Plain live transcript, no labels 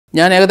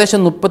ഞാൻ ഏകദേശം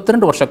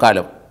 32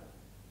 വർഷക്കാലം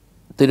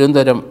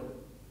തിരുവനന്തപുരം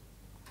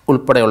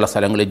ഉൾപ്പെടെയുള്ള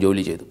സ്ഥലങ്ങളിൽ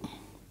ജോലി ചെയ്തു.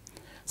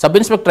 സബ്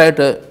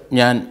ഇൻസ്പെക്ടറായിട്ട്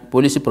ഞാൻ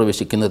പോലീസിൽ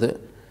പ്രവേശിക്കുന്നത്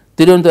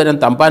തിരുവനന്തപുരം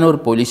തമ്പാനൂർ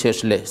പോലീസ്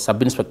സ്റ്റേഷനിലെ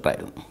സബ്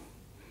ഇൻസ്പെക്ടറായിരുന്നു.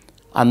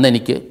 അന്ന്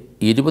എനിക്ക്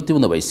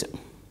 23 വയസ്സ്.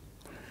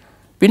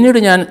 പിന്നീട്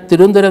ഞാൻ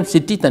തിരുവനന്തപുരം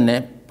സിറ്റി തന്നെ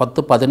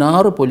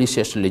 10-16 പോലീസ്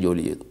സ്റ്റേഷനിൽ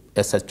ജോലി ചെയ്തു,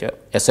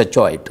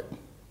 SHO ആയിട്ട്.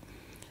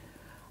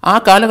 ആ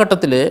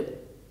കാലഘട്ടത്തിൽ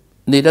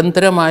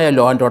നിരന്തരമായ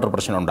ലോ ആൻഡ് ഓർഡർ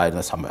പ്രശ്നം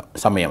ഉണ്ടായിരുന്ന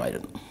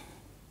സമയമായിരുന്നു.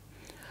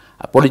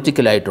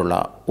 പൊളിറ്റിക്കലായിട്ടുള്ള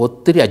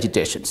ഒത്തിരി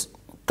അജിറ്റേഷൻസ്,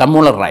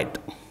 കമ്മ്യൂണൽ റൈറ്റ്.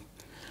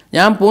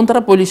 ഞാൻ പൂന്തറ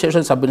പോലീസ്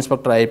സ്റ്റേഷൻ സബ്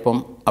ഇൻസ്പെക്ടറായപ്പം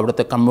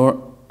അവിടുത്തെ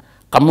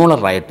കമ്മ്യൂണൽ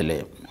റൈറ്റിൽ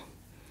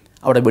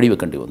അവിടെ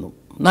വെടിവെക്കേണ്ടി വന്നു.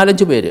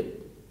 4-5 പേര്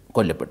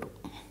കൊല്ലപ്പെട്ടു.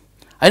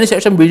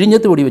 അതിനുശേഷം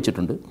വിഴിഞ്ഞത്ത്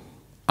വെടിവെച്ചിട്ടുണ്ട്,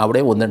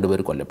 അവിടെ 1-2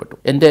 പേര് കൊല്ലപ്പെട്ടു.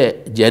 എൻ്റെ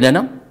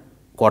ജനനം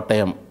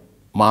കോട്ടയം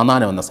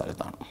മാന്നാനം എന്ന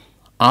സ്ഥലത്താണ്,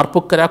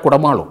 ആർപ്പുക്കര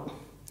കുടമാളൂർ.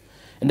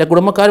 എൻ്റെ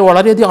കുടുംബക്കാർ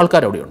വളരെയധികം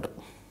ആൾക്കാർ അവിടെയുണ്ട്.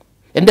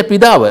 എൻ്റെ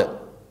പിതാവ്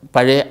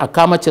പഴയ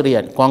അക്കാമ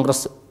ചെറിയാൻ,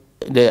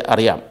 കോൺഗ്രസിൻ്റെ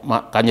അറിയാം,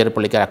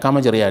 കാഞ്ഞിരപ്പള്ളിക്കാർ അക്കാമ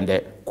ചെറിയാൻ്റെ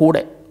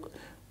കൂടെ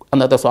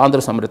അന്നത്തെ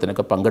സ്വാതന്ത്ര്യ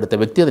സമരത്തിനൊക്കെ പങ്കെടുത്ത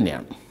വ്യക്തി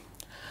തന്നെയാണ്.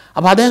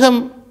 അപ്പോൾ അദ്ദേഹം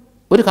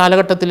ഒരു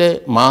കാലഘട്ടത്തിൽ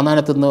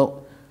മാന്നാനത്ത് നിന്ന്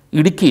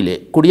ഇടുക്കിയിലെ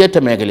കുടിയേറ്റ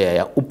മേഖലയായ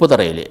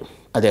ഉപ്പുതറയിൽ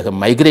അദ്ദേഹം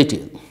മൈഗ്രേറ്റ്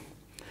ചെയ്തു.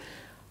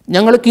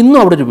 ഞങ്ങൾക്ക് ഇന്നും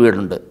അവിടെ ഒരു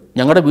വീടുണ്ട്.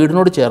 ഞങ്ങളുടെ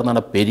വീടിനോട്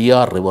ചേർന്നാണ്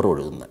പെരിയാർ റിവർ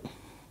ഒഴുകുന്നത്.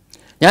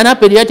 ഞാൻ ആ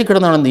പെരിയാറ്റിൽ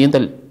കിടന്നാണ്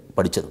നീന്തൽ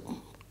പഠിച്ചത്.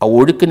 ആ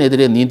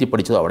ഒഴുക്കിനെതിരെ നീന്തി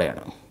പഠിച്ചത്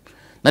അവിടെയാണ്.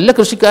 നല്ല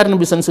കൃഷിക്കാരനും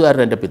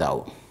ബിസിനസ്സുകാരനും എൻ്റെ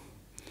പിതാവും.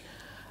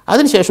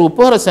 അതിനുശേഷം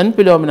ഉപ്പുതറ സെൻറ്റ്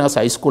ഫിലോമിനാസ്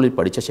ഹൈസ്കൂളിൽ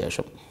പഠിച്ച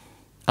ശേഷം,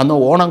 അന്ന്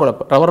ഓണംകുളം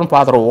റവറൻ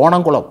ഫാദർ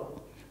ഓണംകുളം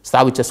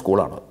സ്ഥാപിച്ച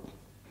സ്കൂളാണ്.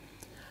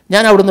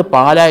 ഞാൻ അവിടുന്ന്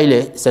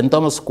പാലായിലെ സെൻറ്റ്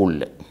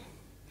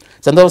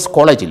തോമസ്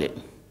കോളേജിൽ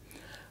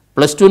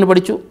 +2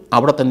 പഠിച്ചു.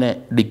 അവിടെ തന്നെ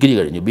ഡിഗ്രി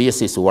കഴിഞ്ഞു,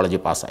 BSc സുവോളജി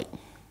പാസ്സായി.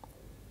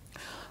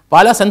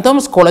 പാലാ സെൻറ്റ്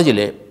തോമസ്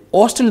കോളേജിലെ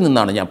ഹോസ്റ്റലിൽ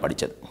നിന്നാണ് ഞാൻ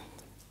പഠിച്ചത്.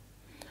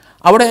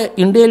 അവിടെ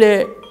ഇന്ത്യയിലെ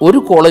ഒരു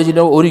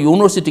കോളേജിലോ ഒരു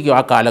യൂണിവേഴ്സിറ്റിക്കോ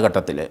ആ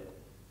കാലഘട്ടത്തിൽ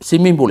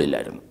സ്വിമ്മിംഗ്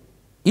പൂളില്ലായിരുന്നു.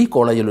 ഈ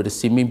കോളേജിൽ ഒരു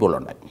സ്വിമ്മിംഗ്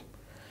പൂളുണ്ടായി.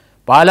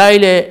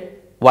 പാലായിലെ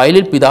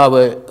വയലിൽ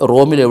പിതാവ്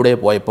റോമിൽ എവിടെ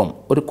പോയപ്പം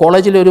ഒരു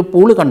കോളേജിലെ ഒരു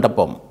പൂള്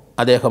കണ്ടപ്പം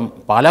അദ്ദേഹം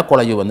പാലാ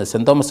കോളേജിൽ വന്ന്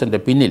സെൻറ്റ് തോമസിൻ്റെ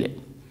പിന്നിൽ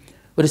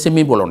ഒരു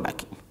സ്വിമ്മിംഗ് പൂൾ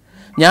ഉണ്ടാക്കി.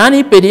 ഞാൻ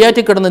ഈ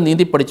പെരിയാറ്റിൽ കിടന്ന്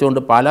നീന്തി പഠിച്ചുകൊണ്ട്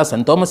പാലാ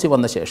സെൻറ്റ് തോമസിൽ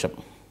വന്ന ശേഷം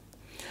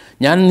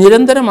ഞാൻ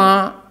നിരന്തരം ആ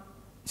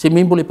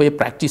സ്വിമ്മിംഗ് പൂളിൽ പോയി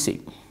പ്രാക്ടീസ്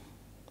ചെയ്യും.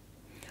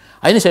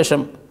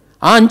 അതിനുശേഷം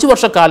ആ 5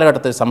 വർഷ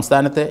കാലഘട്ടത്തിൽ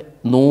സംസ്ഥാനത്തെ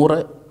 100,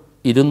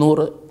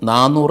 200,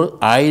 400,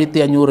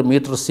 1500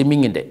 metre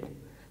സ്വിമ്മിങ്ങിൻ്റെ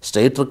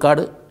state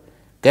record,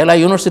 Kerala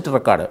university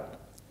record,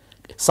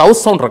 south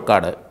zone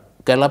record,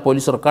 Kerala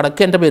police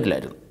റെക്കോർഡൊക്കെ എൻ്റെ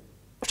പേരിലായിരുന്നു.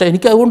 പക്ഷേ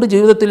എനിക്കതുകൊണ്ട്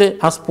ജീവിതത്തിൽ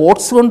ആ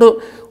സ്പോർട്സ് കൊണ്ട്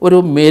ഒരു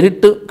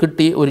മെറിറ്റ്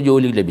കിട്ടി ഒരു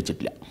ജോലി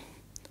ലഭിച്ചിട്ടില്ല.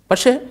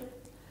 പക്ഷേ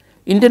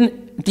ഇന്ത്യൻ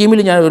ടീമിൽ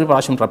ഞാൻ ഒരു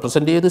പ്രാവശ്യം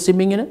റെപ്രസെൻ്റ് ചെയ്തു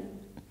സ്വിമ്മിങ്ങിന്.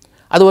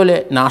 അതുപോലെ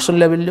നാഷണൽ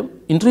ലെവലിലും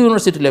ഇൻ്റർ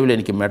യൂണിവേഴ്സിറ്റി ലെവലിലും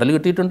എനിക്ക് മെഡൽ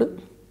കിട്ടിയിട്ടുണ്ട്.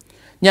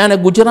 ഞാൻ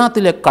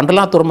ഗുജറാത്തിലെ കണ്ടല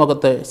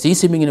തുറമുഖത്ത്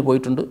സ്വിമ്മിങ്ങിന്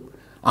പോയിട്ടുണ്ട്.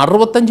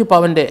 65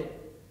 പവൻ്റെ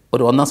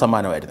ഒരു 1ാം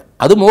സമ്മാനമായിരുന്നു.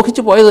 അത്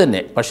മോഹിച്ച് പോയത്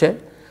തന്നെ. പക്ഷേ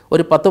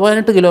ഒരു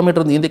 10-18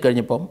 കിലോമീറ്റർ നീന്തി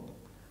കഴിഞ്ഞപ്പം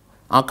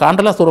ആ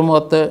കാണ്ടല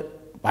തുറമുഖത്ത്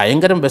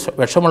ഭയങ്കര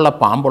വിഷമുള്ള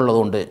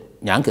പാമ്പുള്ളതുകൊണ്ട്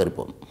ഞാൻ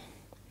കയറിപ്പോന്നു.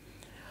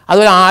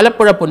 അതുപോലെ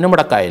ആലപ്പുഴ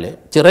പുന്നമടക്കായൽ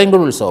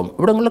ചിറയൻകുഴി ഉത്സവം,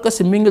 ഇവിടങ്ങളിലൊക്കെ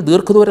സ്വിമ്മിങ്ങിൽ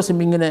ദീർഘദൂര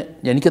സ്വിമ്മിങ്ങിന്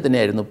എനിക്ക്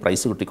തന്നെയായിരുന്നു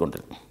പ്രൈസ്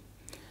കിട്ടിക്കൊണ്ടിരുന്നത്.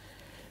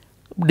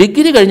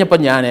 ഡിഗ്രി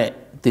കഴിഞ്ഞപ്പോൾ ഞാൻ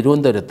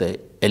തിരുവനന്തപുരത്ത്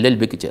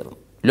LLBക്ക് ചേർന്നു.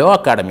 ലോ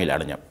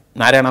അക്കാഡമിയിലാണ് ഞാൻ.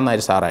 നാരായണൻ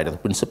നായർ സാറായിരുന്നു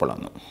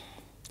പ്രിൻസിപ്പളാണ്.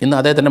 ഇന്ന്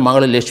അദ്ദേഹത്തിൻ്റെ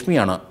മകൾ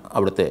ലക്ഷ്മിയാണ്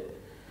അവിടുത്തെ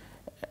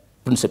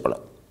പ്രിൻസിപ്പൾ.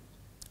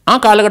 ആ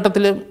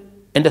കാലഘട്ടത്തിൽ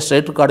എൻ്റെ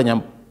സ്റ്റേറ്റ് റെക്കോർഡ് ഞാൻ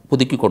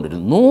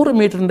പുതുക്കിക്കൊണ്ടിരുന്നു. 100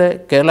 മീറ്ററിൻ്റെ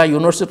കേരള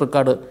യൂണിവേഴ്സിറ്റി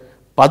റെക്കോർഡ്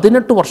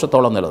 18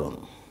 വർഷത്തോളം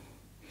നിലനിന്നു.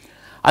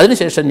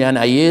 അതിനുശേഷം ഞാൻ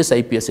IAS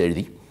IPS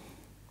എഴുതി.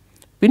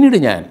 പിന്നീട്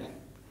ഞാൻ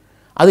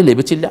അത്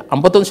ലഭിച്ചില്ല.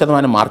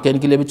 51% മാർക്ക്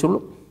എനിക്ക് ലഭിച്ചുള്ളൂ.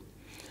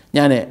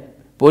 ഞാൻ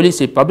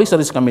പോലീസ് പബ്ലിക്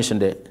സർവീസ്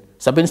കമ്മീഷൻ്റെ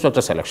സബ്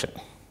ഇൻസ്പെക്ടർ സെലക്ഷൻ.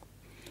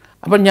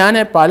 അപ്പം ഞാൻ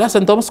പാലാ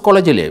സെൻറ്റ് തോമസ്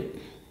കോളേജിൽ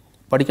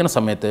പഠിക്കുന്ന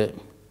സമയത്ത്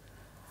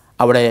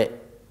അവിടെ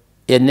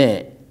എന്നെ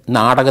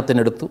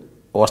നാടകത്തിനെടുത്തു,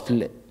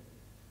 ഹോസ്റ്റലിൽ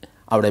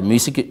അവിടെ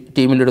മ്യൂസിക്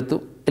ടീമിലെടുത്തു,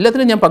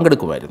 എല്ലാത്തിലും ഞാൻ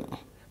പങ്കെടുക്കുമായിരുന്നു.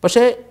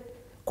 പക്ഷേ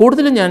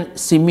കൂടുതലും ഞാൻ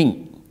സ്വിമ്മിങ്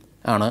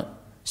ആണ്,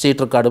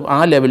 സ്റ്റേറ്റ് റെക്കോർഡും ആ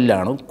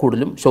ലെവലിലാണ്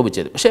കൂടുതലും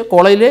ശോഭിച്ചത്. പക്ഷേ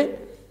കോളേജിലെ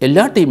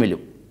എല്ലാ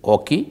ടീമിലും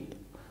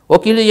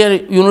ഹോക്കിയിൽ ഞാൻ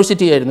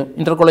യൂണിവേഴ്സിറ്റി ആയിരുന്നു.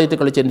 ഇൻ്റർ കോളേജിൽ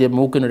കളിച്ച് എൻ്റെ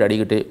മൂക്കിനൊരു അടി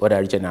കിട്ടി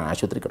ഒരാഴ്ച ഞാൻ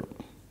ആശുപത്രി കിടന്നു.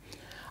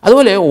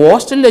 അതുപോലെ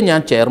ഹോസ്റ്റലിൽ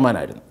ഞാൻ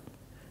ചെയർമാനായിരുന്നു.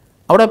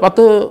 അവിടെ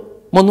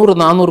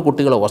 300-400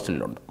 കുട്ടികൾ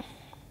ഹോസ്റ്റലിലുണ്ട്.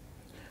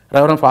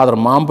 റവറൻ ഫാദർ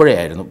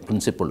മാമ്പുഴയായിരുന്നു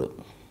പ്രിൻസിപ്പൾ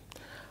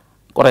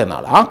കുറേ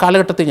നാൾ. ആ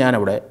കാലഘട്ടത്തിൽ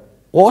ഞാനവിടെ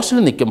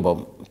ഹോസ്റ്റലിൽ നിൽക്കുമ്പം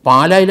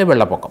പാലായിലെ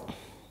വെള്ളപ്പൊക്കം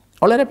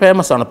വളരെ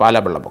ഫേമസാണ്, പാലാ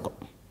വെള്ളപ്പൊക്കം.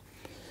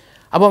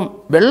 അപ്പം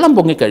വെള്ളം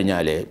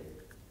പൊങ്ങിക്കഴിഞ്ഞാൽ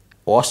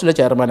ഹോസ്റ്റൽ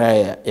ചെയർമാനായ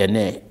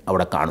എന്നെ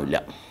അവിടെ കാണില്ല.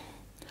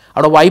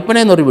 അവിടെ വൈപ്പന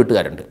എന്നൊരു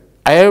വീട്ടുകാരുണ്ട്.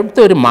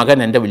 അയാളുടെ ഒരു മകൻ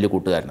എൻ്റെ വലിയ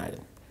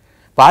കൂട്ടുകാരനായിരുന്നു.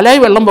 പാലായി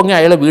വെള്ളം പൊങ്ങി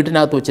അയാളെ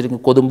വീട്ടിനകത്ത് വെച്ചിരിക്കും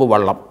കൊതുമ്പ്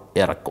വെള്ളം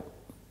ഇറക്കും.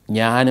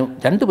 ഞാനും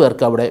 2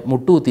 പേർക്ക് അവിടെ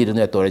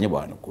മുട്ടുകുത്തിയിരുന്ന് തുഴഞ്ഞു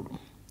പോകാനും കൂടും.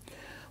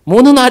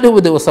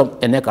 3-4 ദിവസം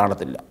എന്നെ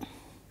കാണത്തില്ല.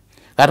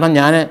 കാരണം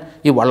ഞാൻ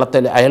ഈ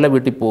വള്ളത്തിൽ അയാളുടെ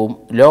വീട്ടിൽ പോവും.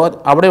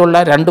 അവിടെയുള്ള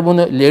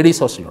 2-3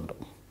 ലേഡീസ് ഹോസ്റ്റലുണ്ട്.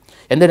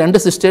 എൻ്റെ 2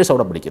 സിസ്റ്റേഴ്സ്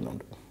അവിടെ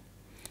പഠിക്കുന്നുണ്ട്.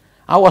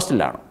 ആ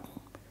ഹോസ്റ്റലിലാണ്.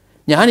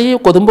 ഞാൻ ഈ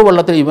കൊതുമ്പ്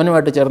വെള്ളത്തിൽ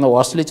ഇവനുമായിട്ട് ചേർന്ന്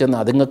ഹോസ്റ്റലിൽ ചെന്ന്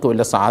അതുങ്ങൾക്ക്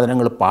വല്ല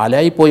സാധനങ്ങൾ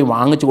പാലായി പോയി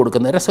വാങ്ങിച്ചു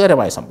കൊടുക്കുന്ന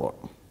രസകരമായ സംഭവം.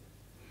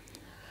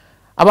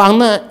 അപ്പോൾ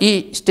അന്ന് ഈ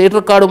സ്റ്റേറ്റ്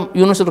റെക്കോർഡും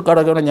യൂണിവേഴ്സിറ്റി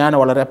റെക്കോർഡൊക്കെ ഞാൻ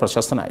വളരെ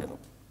പ്രശസ്തനായിരുന്നു.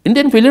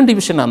 ഇന്ത്യൻ ഫിലിം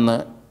ഡിവിഷൻ അന്ന്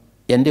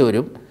എൻ്റെ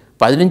ഒരു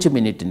 15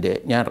 മിനിറ്റിൻ്റെ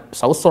ഞാൻ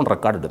സൗത്ത് സോൺ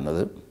റെക്കോർഡ്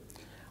ഇടുന്നത്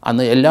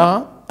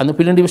അന്ന്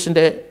ഫിലിം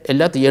ഡിവിഷൻ്റെ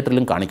എല്ലാ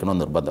തിയേറ്ററിലും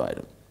കാണിക്കണമെന്ന്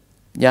നിർബന്ധമായിരുന്നു.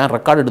 ഞാൻ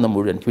റെക്കോർഡ് ഇടുന്ന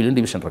മുഴുവൻ ഫിലിം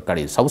ഡിവിഷൻ റെക്കോർഡ്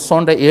ചെയ്തു. South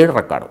സോണിൻ്റെ 7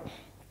 record.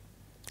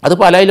 അത്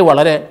പാലായിൽ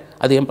വളരെ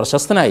അധികം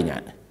പ്രശസ്തനായി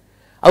ഞാൻ.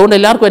 അതുകൊണ്ട്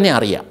എല്ലാവർക്കും എന്നെ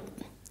അറിയാം.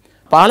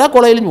 പാലാ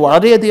കോളേജിൽ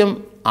വളരെയധികം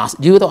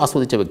ജീവിതം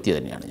ആസ്വദിച്ച വ്യക്തി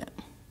തന്നെയാണ് ഞാൻ.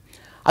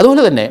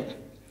 അതുപോലെ തന്നെ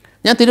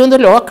ഞാൻ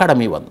തിരുവനന്തപുരം ലോ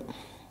അക്കാഡമി വന്നു.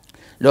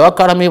 ലോ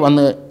അക്കാഡമി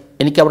വന്ന്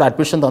എനിക്കവിടെ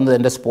അഡ്മിഷൻ തന്നത്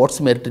എൻ്റെ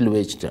സ്പോർട്സ് മെറിറ്റിൽ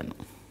ഉപയോഗിച്ചിട്ടാണ്.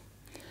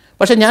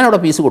 പക്ഷേ ഞാനവിടെ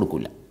ഫീസ്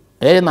കൊടുക്കില്ല.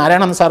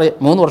 നാരായണൻ സാറ്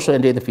 3 വർഷം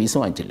എൻ്റെ കയ്യിൽ ഫീസ്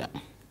വാങ്ങിച്ചില്ല.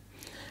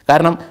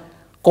 കാരണം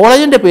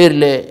കോളേജിൻ്റെ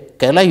പേരിൽ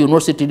കേരള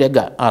യൂണിവേഴ്സിറ്റിയുടെ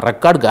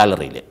റെക്കോർഡ്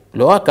ഗാലറിയിൽ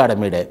ലോ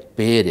അക്കാഡമിയുടെ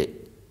പേര്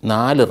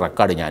 4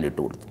 റെക്കോർഡ് ഞാൻ ഇട്ട്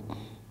കൊടുത്തു.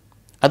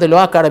 അത് law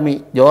academy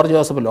George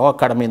Joseph law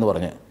academy എന്ന്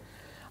പറഞ്ഞ്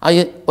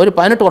ഒരു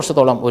 18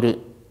 വർഷത്തോളം ഒരു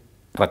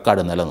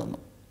റെക്കോർഡ് നിലനിന്നു.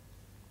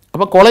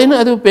 അപ്പോൾ കോളേജിന്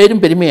അത് പേരും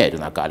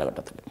പെരുമയായിരുന്നു ആ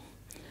കാലഘട്ടത്തിൽ.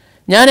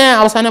 ഞാൻ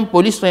അവസാനം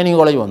പോലീസ് ട്രെയിനിങ്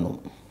കോളേജ് വന്നു.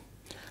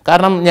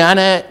 കാരണം ഞാൻ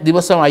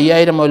ദിവസം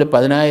 5000 മുതൽ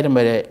 10000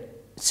 വരെ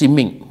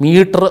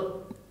മീറ്റർ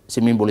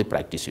സ്വിമ്മിംഗ് പൂളിൽ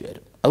പ്രാക്ടീസ്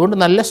ചെയ്യുമായിരുന്നു. അതുകൊണ്ട്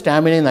നല്ല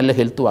സ്റ്റാമിനയും നല്ല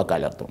ഹെൽത്തും ആ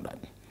കാലഘട്ടം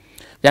ഉണ്ടായിരുന്നു.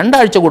 2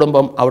 ആഴ്ച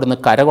കൂടുമ്പം അവിടുന്ന്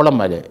കരകുളം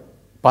വരെ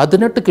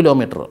 18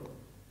 കിലോമീറ്റർ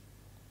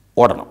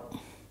ഓടണം.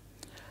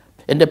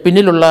 എൻ്റെ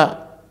പിന്നിലുള്ള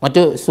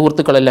മറ്റ്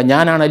സുഹൃത്തുക്കളെല്ലാം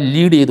ഞാനാണ്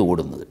ലീഡ് ചെയ്ത്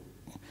ഓടുന്നത്.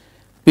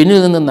 പിന്നിൽ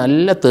നിന്ന്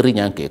നല്ല തെറി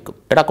ഞാൻ കേൾക്കും.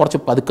 എടാ കുറച്ച്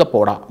പതുക്കെ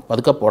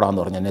പോടാന്ന്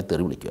പറഞ്ഞ് എന്നെ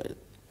തെറി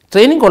വിളിക്കുമായിരുന്നു.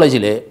 ട്രെയിനിങ്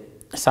കോളേജിൽ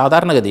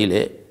സാധാരണഗതിയിൽ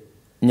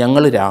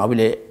ഞങ്ങൾ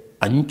രാവിലെ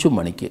 5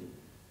 മണിക്ക്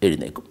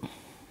എഴുന്നേൽക്കും.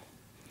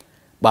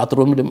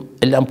 ബാത്റൂമിലും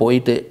എല്ലാം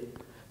പോയിട്ട്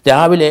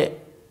രാവിലെ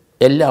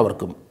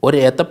എല്ലാവർക്കും ഒരു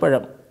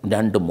ഏത്തപ്പഴം,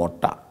 2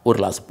 മുട്ട, 1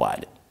 ഗ്ലാസ്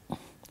പാൽ,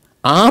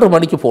 6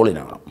 മണിക്ക്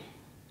ഫോളിനാകണം.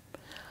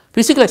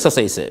 ഫിസിക്കൽ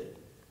എക്സസൈസ്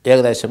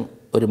ഏകദേശം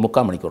ഒരു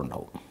 3/4 മണിക്കൂർ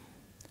ഉണ്ടാവും.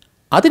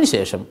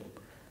 അതിനുശേഷം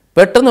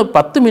പെട്ടെന്ന്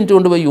 10 മിനിറ്റ്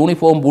കൊണ്ട് പോയി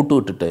യൂണിഫോം ബൂട്ട്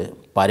ഇട്ടിട്ട്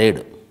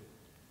പരേഡ്.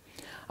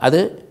 അത്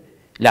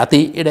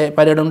ലാത്തിയുടെ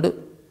പരേഡുണ്ട്,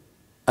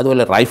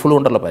 അതുപോലെ റൈഫിൾ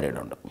കൊണ്ടുള്ള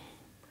പരേഡുണ്ട്.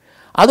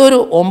 അതൊരു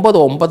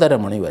 9-9:30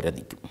 മണി വരെ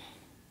നിൽക്കും.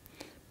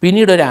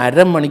 പിന്നീട് ഒരു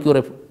അരമണിക്കൂർ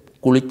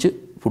കുളിച്ച്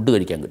ഫുഡ്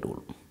കഴിക്കാൻ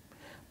കിട്ടുകയുള്ളൂ.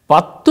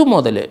 10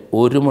 മുതൽ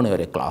 1 മണി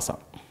വരെ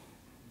ക്ലാസ്സാണ്.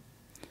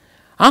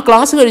 ആ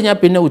ക്ലാസ് കഴിഞ്ഞാൽ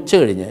പിന്നെ ഉച്ച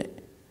കഴിഞ്ഞ്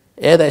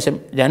ഏകദേശം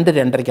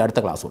 2-2:30 അടുത്ത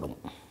ക്ലാസ്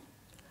തുടങ്ങും.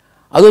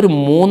 അതൊരു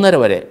 3:30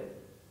 വരെ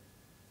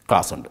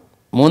ക്ലാസ്സുണ്ട്.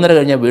 3:30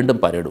 കഴിഞ്ഞാൽ വീണ്ടും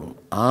പരേഡും.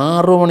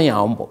 6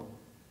 മണിയാവുമ്പോൾ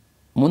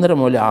 3:30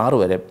 മുതൽ 6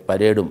 വരെ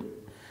പരേഡും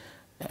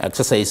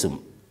എക്സസൈസും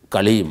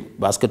കളിയും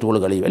ബാസ്ക്കറ്റ് ബോൾ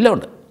കളിയും എല്ലാം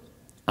ഉണ്ട്.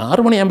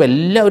 6 മണിയാകുമ്പോൾ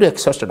എല്ലാവരും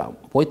എക്സോസ്റ്റഡ് ആവും.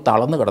 പോയി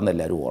തളർന്ന് കിടന്ന്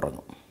എല്ലാവരും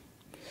ഉറങ്ങും.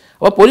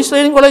 അപ്പോൾ പോലീസ്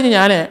ട്രെയിനിങ് കോളേജ്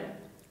ഞാൻ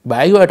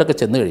ബാഗുമായിട്ടൊക്കെ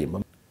ചെന്ന്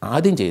കഴിയുമ്പം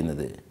ആദ്യം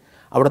ചെയ്യുന്നത്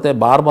അവിടുത്തെ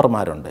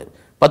ബാർബർമാരുണ്ട്,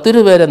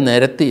 10 പേരെ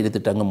നിരത്തി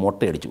ഇരുത്തിട്ട് അങ്ങ്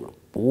മുട്ടയടിച്ചു വിടും.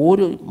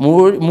 ഒരു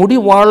മുടി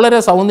വളരെ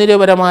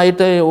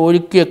സൗന്ദര്യപരമായിട്ട്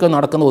ഒരുക്കിയൊക്കെ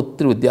നടക്കുന്ന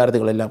ഒത്തിരി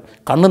വിദ്യാർത്ഥികളെല്ലാം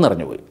കണ്ണു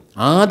നിറഞ്ഞു പോയി.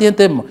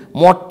 ആദ്യത്തെ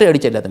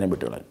മുട്ടയടിച്ച് എല്ലാത്തിനെയും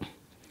വിട്ടുകളയും.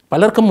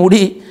 പലർക്കും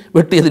മുടി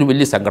വെട്ടിയതിന്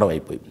വലിയ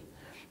സങ്കടമായിപ്പോയി.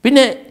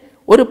 പിന്നെ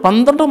ഒരു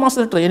 12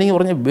 മാസത്തെ ട്രെയിനിങ്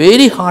പറഞ്ഞാൽ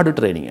വെരി ഹാർഡ്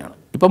ട്രെയിനിങ് ആണ്.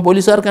 ഇപ്പം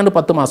പോലീസുകാർക്കാണ്ട്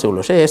 10 മാസമേ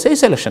ഉള്ളൂ. പക്ഷേ SI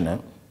സെലക്ഷന്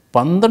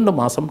 12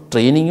 മാസം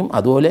ട്രെയിനിങ്ങും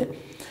അതുപോലെ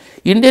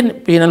Indian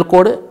penal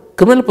code,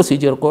 criminal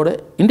procedure code,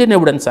 Indian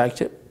evidence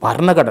act,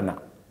 ഭരണഘടന,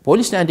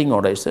 പോലീസ് സ്റ്റാൻഡിങ്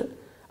ഓർഡേഴ്സ്,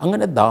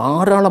 അങ്ങനെ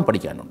ധാരാളം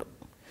പഠിക്കാനുണ്ട്.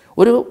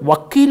 ഒരു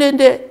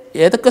വക്കീലിൻ്റെ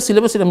ഏതൊക്കെ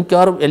സിലബസിൽ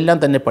മിക്കവാറും എല്ലാം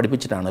തന്നെ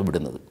പഠിപ്പിച്ചിട്ടാണ്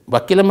വിടുന്നത്.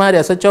 വക്കീലന്മാർ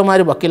SHO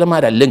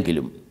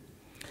വക്കീലന്മാരല്ലെങ്കിലും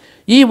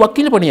ഈ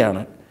വക്കീൽ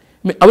പണിയാണ്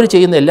അവർ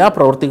ചെയ്യുന്ന എല്ലാ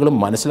പ്രവൃത്തികളും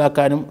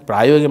മനസ്സിലാക്കാനും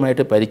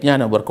പ്രായോഗികമായിട്ട്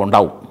പരിജ്ഞാനം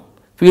അവർക്കുണ്ടാവും,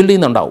 ഫീൽഡിൽ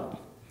നിന്നുണ്ടാവും.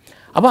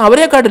 അപ്പോൾ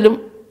അവരെക്കാട്ടിലും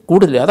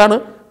കൂടുതൽ അതാണ്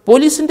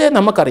പോലീസിൻ്റെ.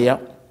 നമുക്കറിയാം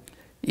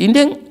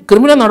ഇന്ത്യൻ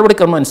ക്രിമിനൽ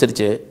നടപടിക്രമം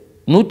അനുസരിച്ച്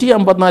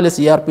 154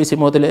 CRPC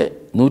മുതൽ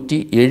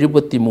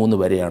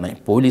 173 വരെയാണ്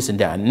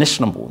പോലീസിൻ്റെ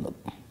അന്വേഷണം പോകുന്നത്.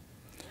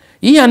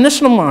 ഈ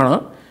അന്വേഷണമാണ്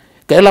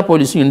കേരള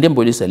പോലീസും ഇന്ത്യൻ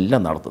പോലീസും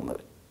എല്ലാം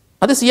നടത്തുന്നത്.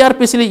 അത്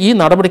CRPCയിൽ ഈ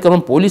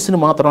നടപടിക്രമം പോലീസിന്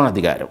മാത്രമാണ്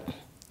അധികാരം.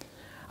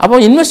 അപ്പോൾ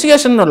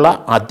ഇൻവെസ്റ്റിഗേഷനുള്ള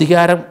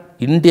അധികാരം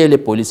ഇന്ത്യയിലെ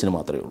പോലീസിന്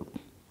മാത്രമേ ഉള്ളൂ.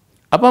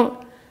 അപ്പം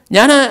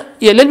ഞാൻ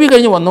LLB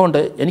കഴിഞ്ഞ്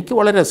വന്നുകൊണ്ട് എനിക്ക്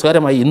വളരെ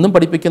രസകരമായി ഇന്നും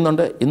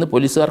പഠിപ്പിക്കുന്നുണ്ട്. ഇന്ന്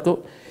പോലീസുകാർക്ക്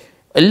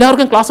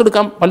എല്ലാവർക്കും ക്ലാസ്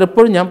എടുക്കാൻ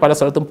പലപ്പോഴും ഞാൻ പല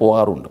സ്ഥലത്തും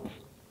പോകാറുണ്ട്.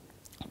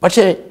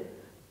 പക്ഷേ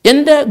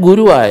എൻ്റെ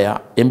ഗുരുവായ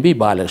MB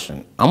ബാലകൃഷ്ണൻ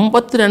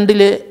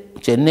 52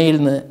 ചെന്നൈയിൽ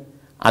നിന്ന്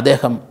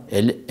അദ്ദേഹം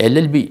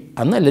LLB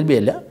അന്ന് LLB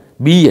അല്ല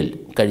BL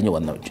കഴിഞ്ഞ്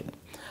വന്ന മനുഷ്യൻ.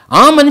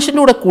 ആ മനുഷ്യൻ്റെ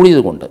കൂടെ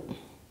കൂടിയത് കൊണ്ട്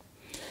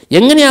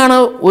എങ്ങനെയാണ്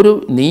ഒരു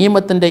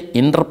നിയമത്തിൻ്റെ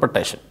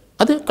ഇൻ്റർപ്രിട്ടേഷൻ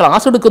അത്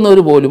ക്ലാസ് എടുക്കുന്നവർ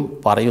പോലും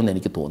പറയുമെന്ന്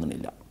എനിക്ക്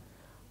തോന്നുന്നില്ല.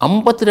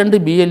 52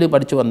 BL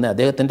പഠിച്ചു വന്ന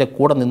അദ്ദേഹത്തിൻ്റെ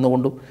കൂടെ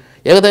നിന്നുകൊണ്ടും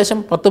ഏകദേശം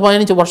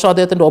 10-15 വർഷം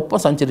അദ്ദേഹത്തിൻ്റെ ഒപ്പം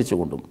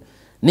സഞ്ചരിച്ചുകൊണ്ടും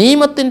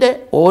നിയമത്തിൻ്റെ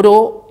ഓരോ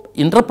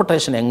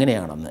ഇൻ്റർപ്രിട്ടേഷൻ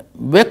എങ്ങനെയാണെന്ന്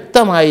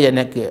വ്യക്തമായി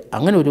എനിക്ക്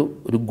അങ്ങനെ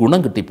ഒരു ഗുണം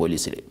കിട്ടി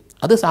പോലീസിൽ.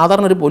 അത്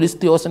സാധാരണ ഒരു പോലീസ്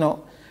ഉദ്യോഗസ്ഥനോ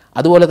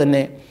അതുപോലെ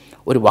തന്നെ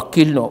ഒരു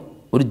വക്കീലിനോ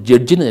ഒരു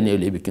ജഡ്ജിന് തന്നെ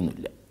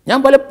ലഭിക്കുന്നില്ല. ഞാൻ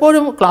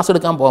പലപ്പോഴും ക്ലാസ്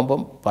എടുക്കാൻ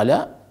പോകുമ്പം പല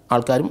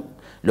ആൾക്കാരും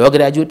ലോ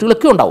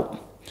ഗ്രാജുവേറ്റുകളൊക്കെ ഉണ്ടാവും.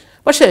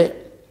 പക്ഷേ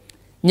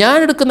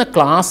ഞാനെടുക്കുന്ന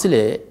ക്ലാസ്സിൽ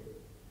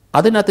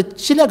അതിനകത്ത്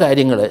ചില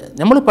കാര്യങ്ങൾ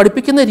നമ്മൾ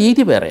പഠിപ്പിക്കുന്ന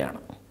രീതി വേറെയാണ്,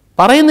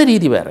 പറയുന്ന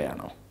രീതി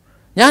വേറെയാണ്.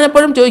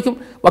 ഞാനെപ്പോഴും ചോദിക്കും,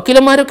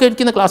 വക്കീലന്മാരൊക്കെ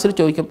ഇരിക്കുന്ന ക്ലാസ്സിൽ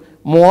ചോദിക്കും,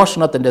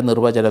 മോഷണത്തിൻ്റെ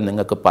നിർവചനം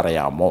നിങ്ങൾക്ക്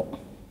പറയാമോ?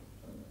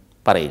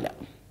 പറയില്ല.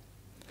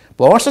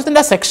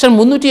 മോഷണത്തിൻ്റെ സെക്ഷൻ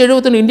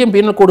 370 ഇന്ത്യൻ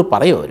പീനൽ കോഡ്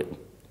പറയും അവർ.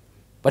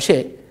 പക്ഷേ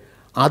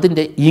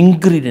അതിൻ്റെ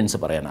ഇൻഗ്രീഡിയൻസ്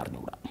പറയാൻ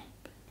അറിഞ്ഞുകൂടാ.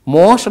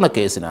 മോഷണ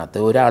കേസിനകത്ത്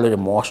ഒരാളൊരു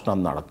മോഷണം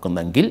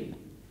നടക്കുന്നെങ്കിൽ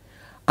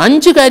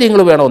 5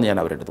 കാര്യങ്ങൾ വേണമെന്ന് ഞാൻ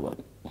അവരുടെ അടുത്ത്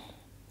പറഞ്ഞു.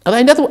 അത്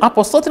അതിൻ്റെ അകത്ത് ആ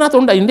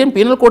പുസ്തകത്തിനകത്തുണ്ട്. ഇന്ത്യൻ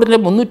പീനൽ കോഡിൻ്റെ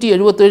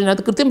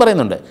 377 കൃത്യം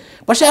പറയുന്നുണ്ട്.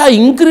 പക്ഷേ ആ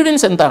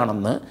ഇൻഗ്രീഡിയൻസ്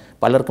എന്താണെന്ന്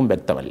പലർക്കും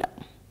വ്യക്തമല്ല.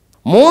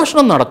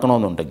 മോഷണം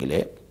നടക്കണമെന്നുണ്ടെങ്കിൽ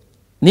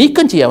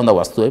നീക്കം ചെയ്യാവുന്ന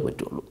വസ്തുവേ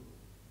പറ്റുള്ളൂ.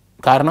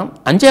 കാരണം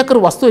 5 ഏക്കർ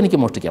വസ്തു എനിക്ക്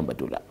മോഷ്ടിക്കാൻ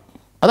പറ്റില്ല.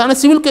 അതാണ്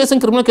സിവിൽ കേസും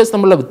ക്രിമിനൽ കേസും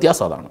തമ്മിലുള്ള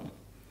വ്യത്യാസം. അതാണ്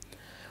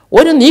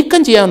ഒരു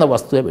നീക്കം ചെയ്യാവുന്ന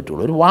വസ്തുവേ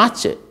പറ്റുള്ളൂ. ഒരു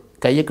വാച്ച്,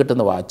 കയ്യിൽ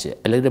കിട്ടുന്ന വാച്ച്,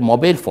 അല്ലെങ്കിൽ ഒരു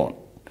മൊബൈൽ ഫോൺ,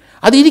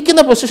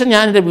 അതിരിക്കുന്ന പൊസിഷൻ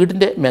ഞാൻ എൻ്റെ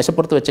വീടിൻ്റെ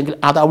മേശപ്പുറത്ത് വെച്ചെങ്കിൽ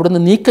അത്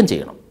അവിടുന്ന് നീക്കം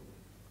ചെയ്യണം.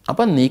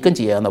 അപ്പം നീക്കം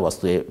ചെയ്യാവുന്ന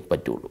വസ്തുവേ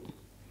പറ്റുള്ളൂ.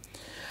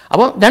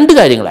 അപ്പം 2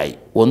 കാര്യങ്ങളായി.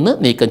 ഒന്ന്,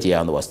 നീക്കം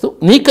ചെയ്യാവുന്ന വസ്തു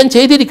നീക്കം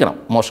ചെയ്തിരിക്കണം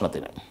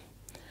മോഷണത്തിന്.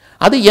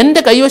 അത്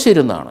എൻ്റെ കൈവശം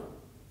ഇരുന്നാണ്.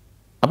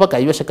 അപ്പോൾ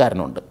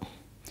കൈവശക്കാരനുണ്ട്.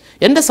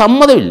 എൻ്റെ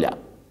സമ്മതമില്ല,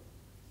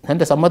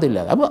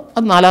 അപ്പോൾ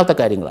അത് 4ാമത്തെ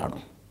കാര്യങ്ങളാണ്.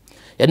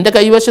 എൻ്റെ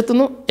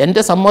കൈവശത്തുനിന്നും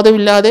എൻ്റെ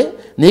സമ്മതമില്ലാതെ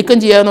നീക്കം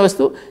ചെയ്യാവുന്ന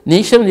വസ്തു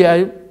നീക്കം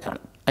ചെയ്യാനും ആണ്.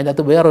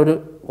 അതിനകത്ത് വേറൊരു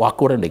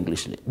വാക്കുകൂടെ ഉണ്ട്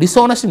ഇംഗ്ലീഷിൽ,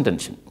 ഡിസോണസ്റ്റ്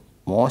ഇൻറ്റൻഷൻ,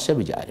 മോശ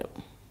വിചാരം.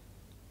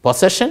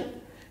 പൊസഷൻ,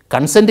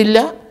 കൺസെൻ്റ് ഇല്ല,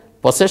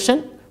 പൊസഷൻ,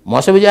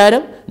 മോശ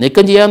വിചാരം,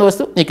 നീക്കം ചെയ്യാവുന്ന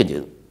വസ്തു നീക്കം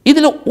ചെയ്തു.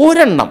 ഇതിൽ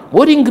ഒരെണ്ണം,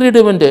 ഒരു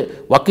ഇൻഗ്രീഡിയൻറ്റ്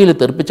വക്കീൽ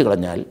തെറിപ്പിച്ച്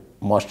കളഞ്ഞാൽ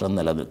മോഷണം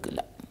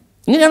നിലനിൽക്കില്ല.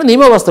 ഇങ്ങനെയാണ്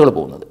നിയമവ്യവസ്ഥകൾ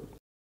പോകുന്നത്.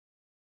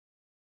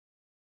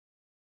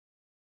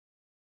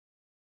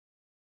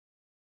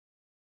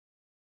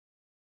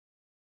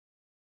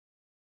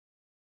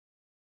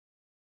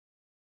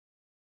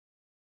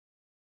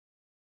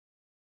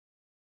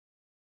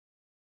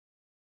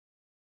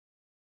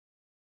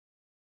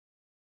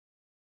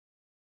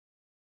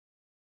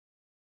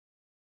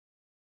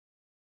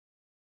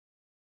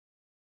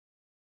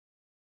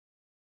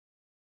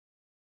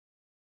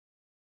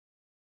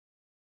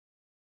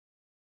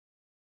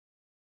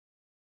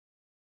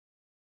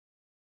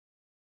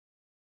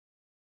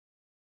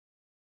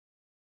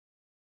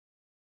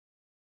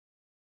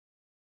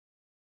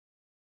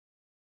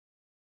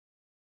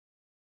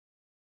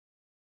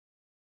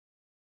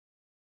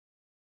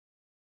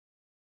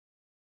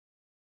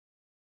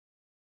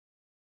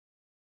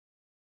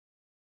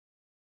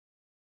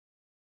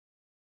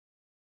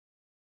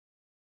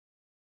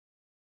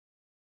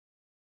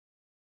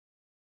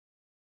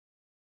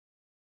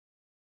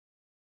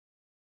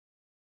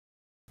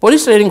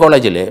 പോലീസ് ട്രെയിനിങ്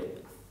കോളേജിൽ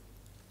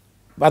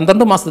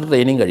 12 മാസത്തെ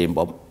ട്രെയിനിങ്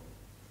കഴിയുമ്പം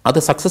അത്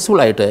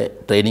സക്സസ്ഫുള്ളായിട്ട്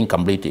ട്രെയിനിങ്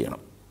കംപ്ലീറ്റ് ചെയ്യണം.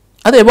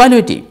 അത്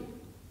എവാലുവേറ്റ് ചെയ്യും.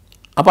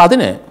 അപ്പോൾ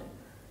അതിന്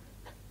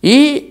ഈ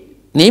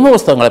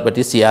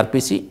നിയമപുസ്തകങ്ങളെപ്പറ്റി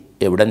CRPC,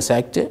 evidence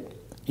act,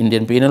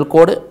 Indian penal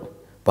code,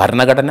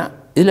 ഭരണഘടന,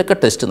 ഇതിലൊക്കെ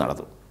ടെസ്റ്റ്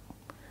നടത്തും.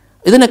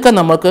 ഇതിനൊക്കെ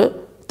നമുക്ക്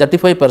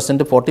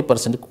 35%,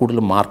 40%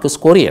 കൂടുതൽ മാർക്ക്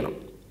സ്കോർ ചെയ്യണം.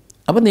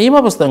 അപ്പോൾ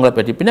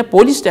നിയമപുസ്തകങ്ങളെപ്പറ്റി, പിന്നെ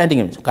പോലീസ്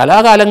സ്റ്റാൻഡിങ്,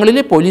 കലാകാലങ്ങളിൽ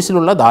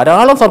പോലീസിലുള്ള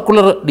ധാരാളം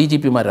സർക്കുലർ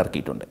DGPമാർ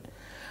ഇറക്കിയിട്ടുണ്ട്.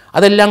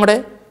 അതെല്ലാം കൂടെ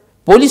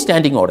പോലീസ്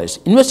സ്റ്റാൻഡിങ് ഓർഡേഴ്സ്,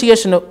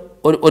 ഇൻവെസ്റ്റിഗേഷന്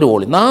ഒരു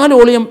വോളിയം, 4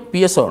 വോളിയം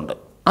PSO ഉണ്ട്,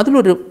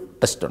 അതിലൊരു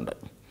ടെസ്റ്റുണ്ട്.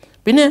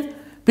 പിന്നെ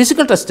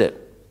ഫിസിക്കൽ ടെസ്റ്റ്,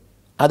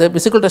 അത്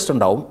ഫിസിക്കൽ ടെസ്റ്റ്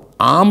ഉണ്ടാവും.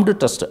 ആംഡ്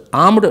ടെസ്റ്റ്,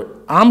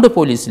 ആംഡ്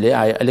പോലീസിലെ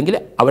അല്ലെങ്കിൽ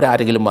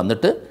അവരാരെങ്കിലും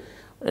വന്നിട്ട്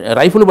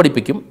റൈഫിൾ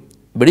പഠിപ്പിക്കും,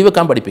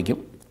 വെടിവെക്കാൻ പഠിപ്പിക്കും,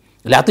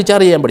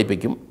 ലാത്തിച്ചാർജ് ചെയ്യാൻ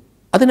പഠിപ്പിക്കും.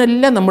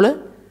 അതിനെല്ലാം നമ്മൾ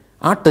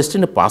ആ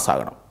ടെസ്റ്റിന്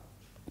പാസ്സാകണം.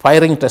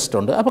 ഫയറിംഗ് ടെസ്റ്റ്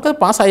ഉണ്ട്, അപ്പോൾ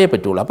അത് പാസ്സായേ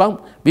പറ്റുള്ളൂ. അപ്പം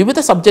വിവിധ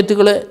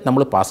സബ്ജക്റ്റുകൾ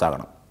നമ്മൾ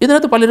പാസ്സാകണം.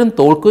 ഇതിനകത്ത് പലരും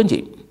തോൽക്കുകയും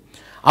ചെയ്യും.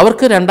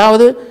 അവർക്ക്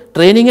രണ്ടാമത്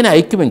ട്രെയിനിങ്ങിന്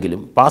അയക്കുമെങ്കിലും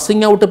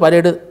പാസിംഗ് ഔട്ട്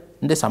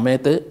പരേഡിൻ്റെ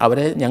സമയത്ത്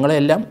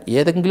ഞങ്ങളെല്ലാം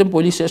ഏതെങ്കിലും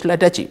പോലീസ് സ്റ്റേഷനിൽ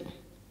അറ്റാച്ച് ചെയ്യും.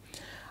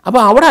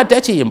 അപ്പോൾ അവിടെ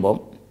അറ്റാച്ച് ചെയ്യുമ്പം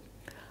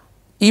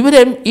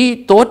ഇവരെ ഈ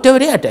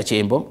തോറ്റവരെ അറ്റാച്ച്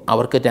ചെയ്യുമ്പം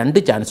അവർക്ക്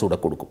 2 ചാൻസ് കൂടെ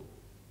കൊടുക്കും.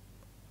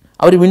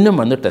 അവർ വീണ്ടും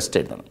വന്ന് ടെസ്റ്റ്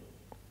എഴുതണം.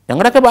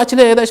 ഞങ്ങളുടെയൊക്കെ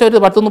ബാച്ചിൽ ഏകദേശം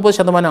ഒരു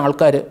 10-30%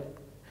 ആൾക്കാർ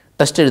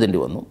ടെസ്റ്റ്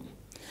എഴുതേണ്ടി വന്നു.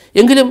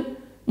 എങ്കിലും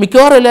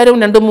മിക്കവാറും എല്ലാവരും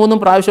 2-3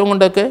 പ്രാവശ്യം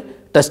കൊണ്ടൊക്കെ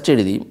ടെസ്റ്റ്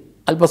എഴുതിയും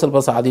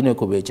അല്പസ്വല്പം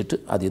സ്വാധീനമൊക്കെ ഉപയോഗിച്ചിട്ട്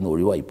അതിൽ നിന്ന്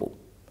ഒഴിവായി പോകും.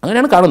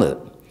 അങ്ങനെയാണ് കാണുന്നത്.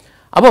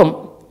 അപ്പം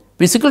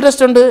ഫിസിക്കൽ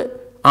ടെസ്റ്റുണ്ട്,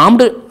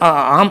 ആംഡ്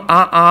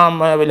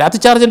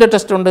ലാത്തിച്ചാർജിൻ്റെ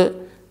ടെസ്റ്റുണ്ട്,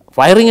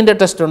 ഫയറിങ്ങിൻ്റെ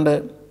ടെസ്റ്റുണ്ട്,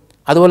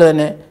 അതുപോലെ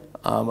തന്നെ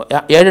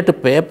 7-8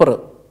 പേപ്പർ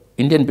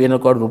ഇന്ത്യൻ പീനൽ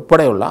കോഡ്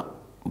ഉൾപ്പെടെയുള്ള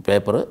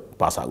പേപ്പർ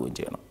പാസ്സാകുകയും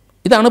ചെയ്യണം.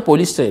 ഇതാണ്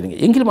പോലീസ് ട്രെയിനിങ്.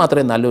 എങ്കിൽ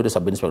മാത്രമേ നല്ലൊരു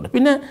സബ് ഇൻസ്പെക്ടർ.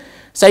 പിന്നെ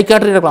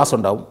സൈക്കാട്രിയുടെ ക്ലാസ്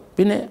ഉണ്ടാവും.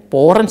 പിന്നെ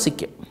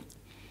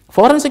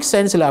ഫോറൻസിക്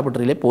സയൻസ്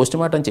ലാബറട്ടറിയിലെ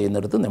പോസ്റ്റ്മോർട്ടം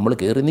ചെയ്യുന്നിടത്ത് നമ്മൾ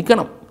കയറി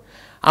നിൽക്കണം.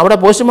 അവിടെ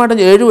പോസ്റ്റ്മോർട്ടം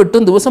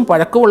 7-8 ദിവസം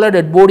പഴക്കമുള്ള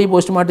ഡെഡ് ബോഡി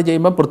പോസ്റ്റ്മോർട്ടം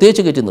ചെയ്യുമ്പോൾ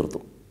പ്രത്യേകിച്ച് കയറ്റി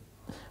നിർത്തും.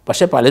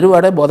 പക്ഷേ പലരും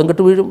അവിടെ ബോധം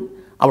കെട്ട് വീഴും.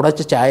 അവിടെ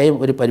വെച്ച് ചായയും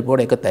ഒരു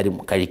പരിപ്പോടെയൊക്കെ തരും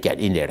കഴിക്കാൻ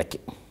ഇതിൻ്റെ ഇടയ്ക്ക്.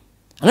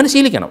 അങ്ങനെ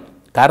ശീലിക്കണം.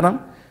 കാരണം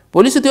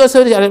പോലീസ്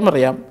ഉദ്യോഗസ്ഥർ ചിലപ്പം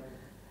അറിയാം,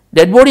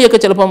 ഡെഡ് ബോഡിയൊക്കെ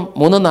ചിലപ്പം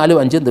 3, 4,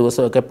 5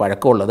 ദിവസമൊക്കെ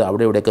പഴക്കമുള്ളത്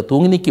അവിടെ ഇവിടെയൊക്കെ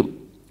തൂങ്ങി നിൽക്കും.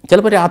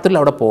 ചിലപ്പോൾ രാത്രിയിൽ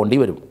അവിടെ പോകേണ്ടി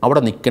വരും,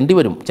 അവിടെ നിൽക്കേണ്ടി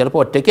വരും. ചിലപ്പോൾ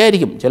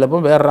ഒറ്റയ്ക്കായിരിക്കും,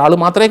 ചിലപ്പം വേറൊരാൾ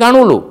മാത്രമേ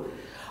കാണുള്ളൂ.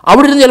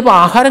 അവിടെ ഇരുന്ന് ചിലപ്പോൾ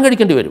ആഹാരം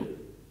കഴിക്കേണ്ടി വരും.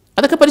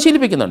 അതൊക്കെ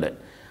പരിശീലിപ്പിക്കുന്നുണ്ട്.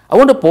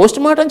 അതുകൊണ്ട്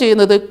പോസ്റ്റ്മോർട്ടം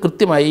ചെയ്യുന്നത്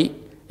കൃത്യമായി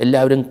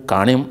എല്ലാവരും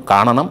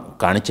കാണണം,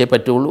 കാണിച്ചേ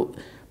പറ്റുള്ളൂ.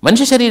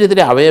 മനുഷ്യ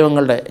ശരീരത്തിലെ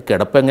അവയവങ്ങളുടെ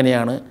കിടപ്പ്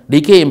എങ്ങനെയാണ്,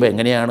 ഡീക്കേ ചെയ്യുമ്പോൾ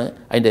എങ്ങനെയാണ്,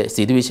 അതിൻ്റെ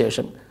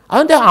സ്ഥിതിവിശേഷം,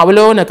 അതിൻ്റെ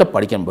അവലോകനമൊക്കെ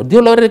പഠിക്കണം.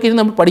 ബുദ്ധിയുള്ളവരൊക്കെ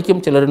നമ്മൾ പഠിക്കും.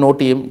 ചിലർ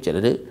നോട്ട് ചെയ്യും,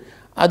 ചിലർ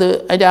അത്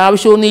അതിൻ്റെ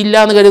ആവശ്യമൊന്നും ഇല്ല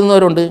എന്ന്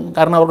കരുതുന്നവരുണ്ട്.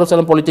 കാരണം അവർക്ക്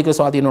സ്ഥലം പൊളിറ്റിക്കൽ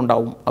സ്വാധീനം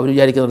ഉണ്ടാവും, അവർ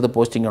വിചാരിക്കുന്നത്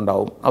പോസ്റ്റിംഗ്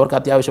ഉണ്ടാവും, അവർക്ക്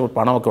അത്യാവശ്യം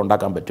പണമൊക്കെ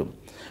ഉണ്ടാക്കാൻ പറ്റും.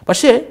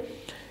 പക്ഷേ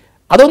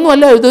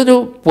അതൊന്നുമല്ല, ഇതൊരു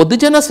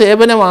പൊതുജന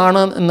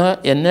സേവനമാണ് എന്ന്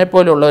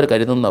എന്നെപ്പോലെയുള്ളവർ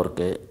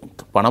കരുതുന്നവർക്ക്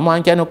പണം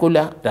വാങ്ങിക്കാനൊക്കില്ല,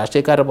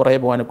 രാഷ്ട്രീയക്കാരെ പുറകെ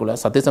പോകാനൊക്കില്ല,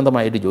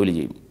 സത്യസന്ധമായിട്ട് ജോലി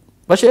ചെയ്യും.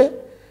 പക്ഷേ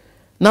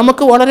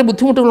നമുക്ക് വളരെ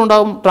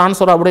ബുദ്ധിമുട്ടുകളുണ്ടാകും,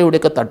 ട്രാൻസ്ഫർ അവിടെ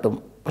ഇവിടെയൊക്കെ തട്ടും.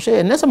 പക്ഷേ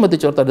എന്നെ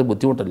സംബന്ധിച്ചിടത്തോളം അത്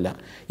ബുദ്ധിമുട്ടില്ല.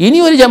 ഇനി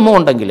ഒരു ജന്മം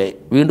ഉണ്ടെങ്കിൽ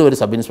വീണ്ടും ഒരു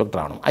സബ്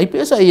ഇൻസ്പെക്ടറാണ്.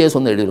 IPS IAS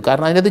ഒന്നും എഴുതില്ല,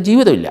 കാരണം അതിനകത്ത്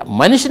ജീവിതമില്ല.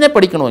 മനുഷ്യനെ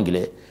പഠിക്കണമെങ്കിൽ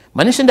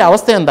മനുഷ്യൻ്റെ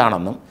അവസ്ഥ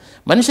എന്താണെന്നും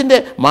മനുഷ്യൻ്റെ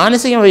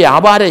മാനസിക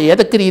വ്യാപാരം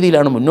ഏതൊക്കെ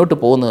രീതിയിലാണ് മുന്നോട്ട്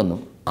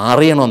പോകുന്നതെന്നും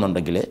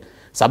അറിയണമെന്നുണ്ടെങ്കിൽ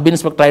സബ്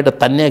ഇൻസ്പെക്ടറായിട്ട്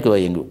തന്നെയൊക്കെ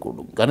വയ്യെങ്കിൽ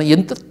കൂടും. കാരണം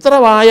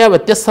എത്രമായ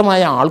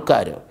വ്യത്യസ്തമായ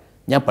ആൾക്കാർ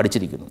ഞാൻ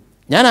പഠിച്ചിരിക്കുന്നു.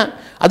 ഞാൻ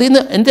അതിൽ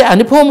നിന്ന് എൻ്റെ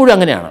അനുഭവം മുഴുവൻ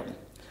അങ്ങനെയാണ്.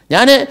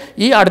 ഞാൻ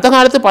ഈ അടുത്ത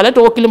കാലത്ത് പല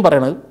ടോക്കിലും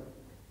പറയണത്,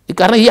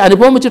 കാരണം ഈ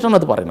അനുഭവം വെച്ചിട്ടാണ്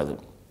അത് പറയുന്നത്.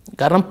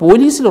 കാരണം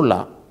പോലീസിലുള്ള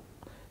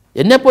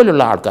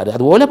എന്നെപ്പോലുള്ള ആൾക്കാർ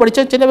അതുപോലെ പഠിച്ച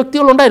ചില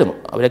വ്യക്തികളുണ്ടായിരുന്നു.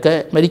 അവരൊക്കെ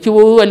മരിച്ചു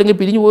പോവുകയോ അല്ലെങ്കിൽ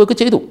പിരിഞ്ഞു പോവുകയൊക്കെ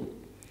ചെയ്തു.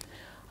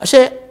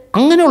 പക്ഷേ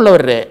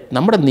അങ്ങനെയുള്ളവരുടെ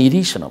നമ്മുടെ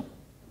നിരീക്ഷണം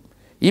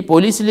ഈ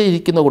പോലീസിൽ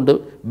ഇരിക്കുന്നതുകൊണ്ട്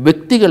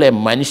വ്യക്തികളെ,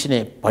 മനുഷ്യനെ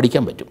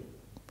പഠിക്കാൻ പറ്റും.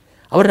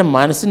 അവരുടെ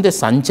മനസ്സിൻ്റെ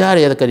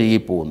സഞ്ചാരം ഏതൊക്കെ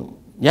രീതിയിൽ പോകുന്നു.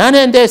 ഞാൻ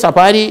എൻ്റെ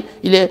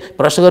സഫാരിയിലെ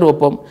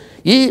പ്രേക്ഷകർക്കൊപ്പം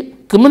ഈ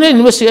ക്രിമിനൽ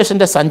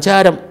ഇൻവെസ്റ്റിഗേഷൻ്റെ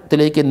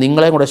സഞ്ചാരത്തിലേക്ക്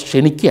നിങ്ങളെ കൂടെ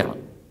ക്ഷണിക്കുകയാണ്.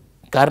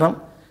 കാരണം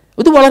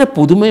ഇത് വളരെ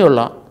പുതുമയുള്ള,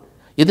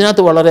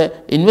 ഇതിനകത്ത് വളരെ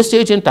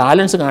ഇൻവെസ്റ്റിഗേഷൻ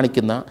ടാലൻസ്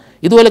കാണിക്കുന്ന,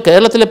 ഇതുപോലെ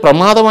കേരളത്തിലെ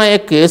പ്രമാദമായ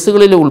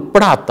കേസുകളിൽ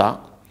ഉൾപ്പെടാത്ത,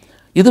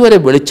 ഇതുവരെ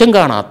വെളിച്ചം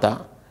കാണാത്ത,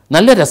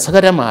 നല്ല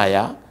രസകരമായ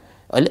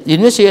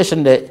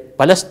ഇൻവെസ്റ്റിഗേഷൻ്റെ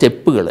പല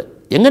സ്റ്റെപ്പുകൾ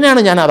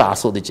എങ്ങനെയാണ് ഞാനത്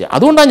ആസ്വദിച്ചത്.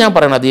 അതുകൊണ്ടാണ് ഞാൻ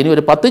പറയണത്, ഇനി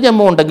ഒരു 10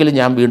 ജന്മം ഉണ്ടെങ്കിൽ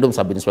ഞാൻ വീണ്ടും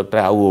സബ്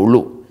ഇൻസ്പെക്ടറെ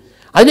ആവുകയുള്ളൂ.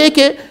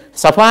 അതിലേക്ക്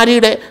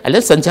സഫാരിയുടെ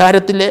അല്ലെങ്കിൽ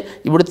സഞ്ചാരത്തിലെ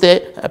ഇവിടുത്തെ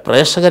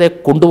പ്രേക്ഷകരെ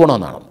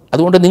കൊണ്ടുപോകണമെന്നാണ്.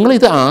 അതുകൊണ്ട്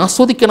നിങ്ങളിത്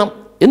ആസ്വദിക്കണം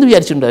എന്ന്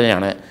വിചാരിച്ചുകൊണ്ട്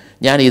തന്നെയാണ്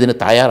ഞാൻ ഇതിന്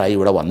തയ്യാറായി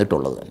ഇവിടെ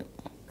വന്നിട്ടുള്ളത് തന്നെ.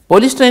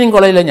 പോലീസ് ട്രെയിനിങ്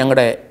കോളേജിൽ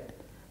ഞങ്ങളുടെ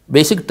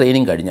ബേസിക്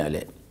ട്രെയിനിങ് കഴിഞ്ഞാൽ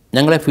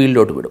ഞങ്ങളെ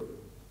ഫീൽഡിലോട്ട് വിടും.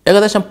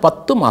 ഏകദേശം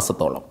 10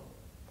 മാസത്തോളം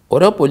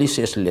ഓരോ പോലീസ്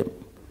സ്റ്റേഷനിലും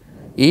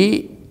ഈ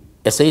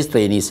SI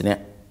ട്രെയിനീസിനെ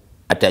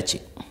അറ്റാച്ച്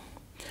ചെയ്യും.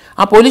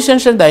 ആ പോലീസ്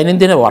സ്റ്റേഷൻ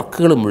ദൈനംദിന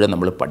വർക്കുകൾ മുഴുവൻ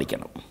നമ്മൾ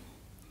പഠിക്കണം.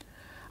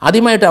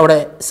 ആദ്യമായിട്ട് അവിടെ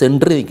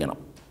സെൻട്രി നിൽക്കണം.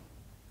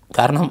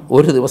 കാരണം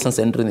ഒരു ദിവസം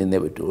സെൻട്രി നിന്നേ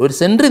പറ്റൂ. ഒരു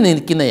സെൻട്രി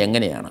നിൽക്കുന്നത്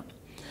എങ്ങനെയാണ്?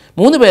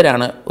 3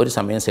 പേരാണ് ഒരു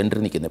സമയം സെൻട്രി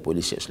നിൽക്കുന്നത്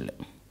പോലീസ് സ്റ്റേഷനിൽ.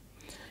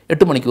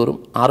 8 മണിക്കൂറും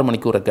 6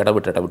 മണിക്കൂറൊക്കെ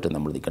ഇടവിട്ട്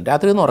നമ്മൾ നിൽക്കണം.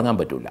 രാത്രിയൊന്നും ഉറങ്ങാൻ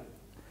പറ്റില്ല.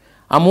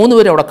 ആ 3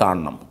 പേര് അവിടെ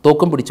കാണണം,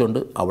 തോക്കും പിടിച്ചുകൊണ്ട്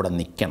അവിടെ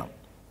നിൽക്കണം.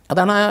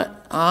 അതാണ്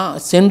ആ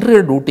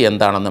സെൻട്രിയുടെ ഡ്യൂട്ടി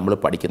എന്താണെന്ന് നമ്മൾ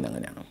പഠിക്കുന്നത്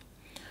അങ്ങനെയാണ്.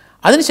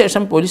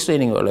 അതിനുശേഷം പോലീസ്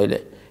ട്രെയിനിങ്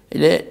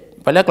കോളേജിലെ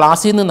പല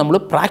ക്ലാസ്സിൽ നിന്ന് നമ്മൾ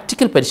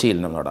പ്രാക്ടിക്കൽ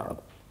പരിശീലനം നടക്കും.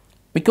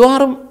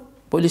 മിക്കവാറും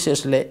പോലീസ്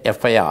സ്റ്റേഷനിലെ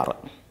FIR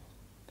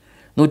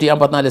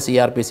 154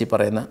 CRPC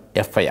പറയുന്ന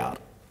FIR,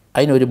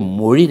 അതിനൊരു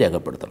മൊഴി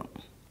രേഖപ്പെടുത്തണം.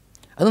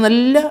 അത്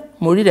നല്ല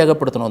മൊഴി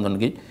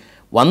രേഖപ്പെടുത്തണമെന്നുണ്ടെങ്കിൽ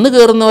വന്നു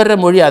കയറുന്നവരുടെ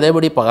മൊഴി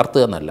അതേപടി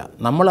പകർത്തുക എന്നല്ല,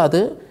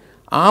 നമ്മളത്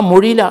ആ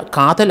മൊഴിയിൽ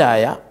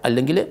കാതലായ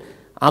അല്ലെങ്കിൽ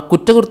ആ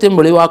കുറ്റകൃത്യം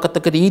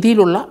വെളിവാക്കത്തക്ക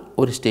രീതിയിലുള്ള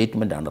ഒരു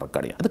സ്റ്റേറ്റ്മെൻറ്റാണ്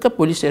റെക്കോർഡ് ചെയ്യുക. അതൊക്കെ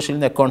പോലീസ് സ്റ്റേഷനിൽ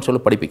നിന്ന് അക്കൗണ്ട്സുകൾ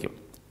പഠിപ്പിക്കും.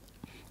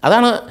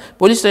 അതാണ്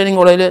പോലീസ് ട്രെയിനിങ്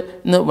കോളേജിൽ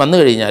നിന്ന് വന്നു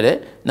കഴിഞ്ഞാൽ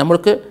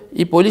നമ്മൾക്ക്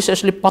ഈ പോലീസ്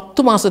സ്റ്റേഷനിൽ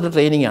 10 മാസത്തെ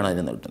ട്രെയിനിങ്ങാണ് അതിൽ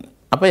നിന്ന് കിട്ടുന്നത്.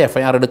 അപ്പോൾ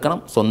FIR എടുക്കണം,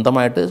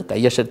 സ്വന്തമായിട്ട്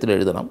കയ്യക്ഷരത്തിൽ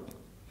എഴുതണം.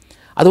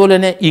 അതുപോലെ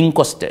തന്നെ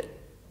ഇൻക്വസ്റ്റ്,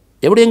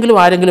 എവിടെയെങ്കിലും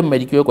ആരെങ്കിലും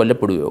മരിക്കുകയോ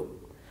കൊല്ലപ്പെടുകയോ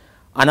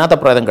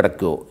അനാഥപ്രേതം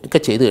കിടക്കുകയോ ഒക്കെ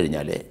ചെയ്തു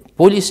കഴിഞ്ഞാൽ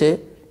പോലീസ്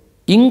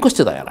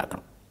ഇൻക്വസ്റ്റ്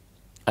തയ്യാറാക്കണം.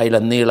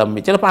 അയാളുടെ നീളം,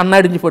 ചിലപ്പോൾ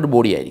അൺഐഡൻറ്റിഫൈഡ്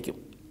ബോഡി ആയിരിക്കും,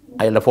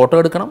 അയാളുടെ ഫോട്ടോ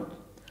എടുക്കണം.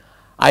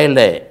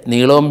 അയാളുടെ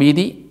നീളവും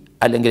വീതി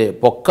അല്ലെങ്കിൽ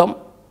പൊക്കം,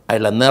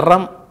 അയാളുടെ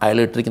നിറം, അയാൾ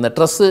ഇട്ടിരിക്കുന്ന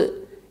ഡ്രസ്സ്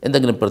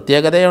എന്തെങ്കിലും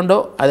പ്രത്യേകതയുണ്ടോ,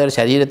 അയാളുടെ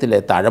ശരീരത്തിലെ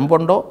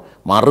തഴമ്പുണ്ടോ,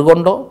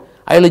 മറുകൊണ്ടോ,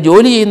 അയാൾ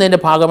ജോലി ചെയ്യുന്നതിൻ്റെ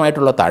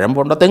ഭാഗമായിട്ടുള്ള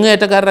തഴമ്പുണ്ടോ.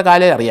 തെങ്ങുകയറ്റക്കാരുടെ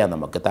കാലേ അറിയാം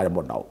നമുക്ക്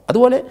തഴമ്പുണ്ടാവും.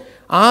 അതുപോലെ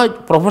ആ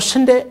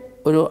പ്രൊഫഷൻ്റെ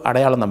ഒരു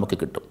അടയാളം നമുക്ക്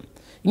കിട്ടും.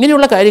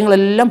 ഇങ്ങനെയുള്ള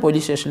കാര്യങ്ങളെല്ലാം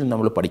പോലീസ് സ്റ്റേഷനിൽ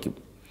നമ്മൾ പഠിക്കും.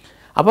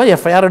 അപ്പോൾ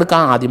FIR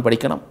എടുക്കാൻ ആദ്യം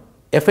പഠിക്കണം.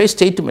 FI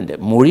സ്റ്റേറ്റ്മെൻറ്റ്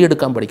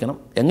മൊഴിയെടുക്കാൻ പഠിക്കണം.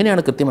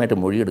 എങ്ങനെയാണ് കൃത്യമായിട്ട്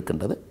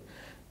മൊഴിയെടുക്കേണ്ടത്,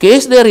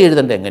 കേസ് ഡയറി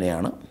എഴുതേണ്ടത്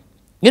എങ്ങനെയാണ്,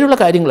 ഇങ്ങനെയുള്ള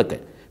കാര്യങ്ങളൊക്കെ.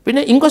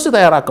 പിന്നെ ഇൻക്വസ്റ്റ്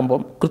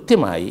തയ്യാറാക്കുമ്പം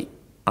കൃത്യമായി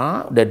ആ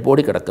ഡെഡ്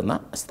ബോഡി കിടക്കുന്ന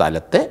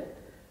സ്ഥലത്തെ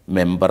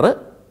മെമ്പർ,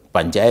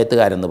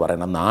 പഞ്ചായത്തുകാരെന്ന്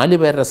പറയുന്ന 4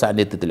 പേരുടെ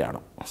സാന്നിധ്യത്തിലാണ്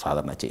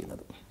സാധാരണ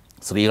ചെയ്യുന്നത്.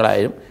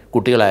 സ്ത്രീകളായാലും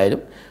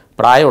കുട്ടികളായാലും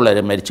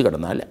പ്രായമുള്ളവർ മരിച്ചു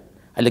കിടന്നാൽ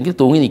അല്ലെങ്കിൽ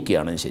തൂങ്ങി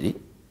നിൽക്കുകയാണെങ്കിലും ശരി,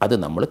 അത്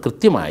നമ്മൾ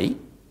കൃത്യമായി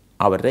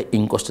അവരുടെ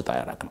ഇൻക്വസ്റ്റ്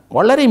തയ്യാറാക്കണം.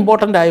 വളരെ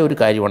ഇമ്പോർട്ടൻ്റ് ആയ ഒരു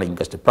കാര്യമാണ്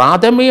ഇൻക്വസ്റ്റ്.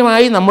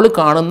 പ്രാഥമികമായി നമ്മൾ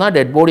കാണുന്ന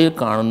ഡെഡ് ബോഡിയിൽ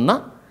കാണുന്ന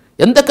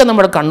എന്തൊക്കെ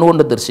നമ്മുടെ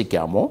കണ്ണുകൊണ്ട്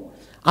ദർശിക്കാമോ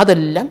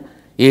അതെല്ലാം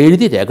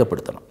എഴുതി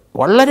രേഖപ്പെടുത്തണം.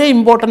 വളരെ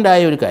ഇമ്പോർട്ടൻ്റ്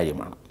ആയ ഒരു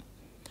കാര്യമാണ്.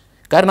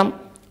 കാരണം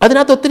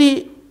അതിനകത്ത് ഒത്തിരി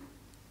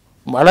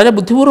വളരെ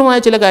ബുദ്ധിപൂർവമായ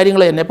ചില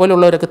കാര്യങ്ങൾ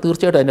എന്നെപ്പോലുള്ളവരൊക്കെ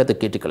തീർച്ചയായിട്ടും അതിനകത്ത്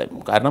കയറ്റിക്കളയും.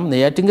 കാരണം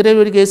നെയ്യാറ്റിൻകരയിൽ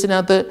ഒരു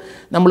കേസിനകത്ത്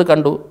നമ്മൾ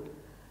കണ്ടു,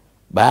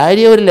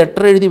 ഭാര്യ ഒരു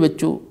ലെറ്റർ എഴുതി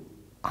വെച്ചു,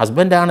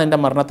 ഹസ്ബൻഡാണ് എൻ്റെ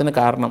മരണത്തിന്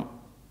കാരണം.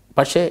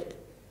 പക്ഷേ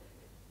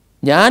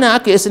ഞാൻ ആ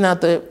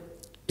കേസിനകത്ത്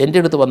എൻ്റെ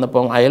അടുത്ത്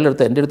വന്നപ്പം അയാളുടെ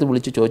അടുത്ത് എൻ്റെ അടുത്ത്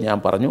വിളിച്ച് ചോദിച്ചു, ഞാൻ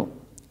പറഞ്ഞു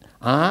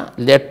ആ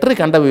ലെറ്റർ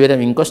കണ്ട വിവരം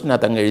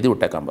ഇൻക്വസ്റ്റിനകത്ത് അങ്ങ് എഴുതി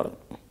വിട്ടേക്കാൻ പറഞ്ഞു.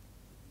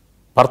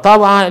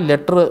 ഭർത്താവ് ആ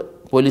ലെറ്റർ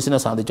പോലീസിനെ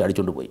സാധിച്ച്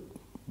അടിച്ചുകൊണ്ട് പോയി.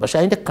 പക്ഷേ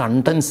അതിൻ്റെ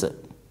കണ്ടൻസ്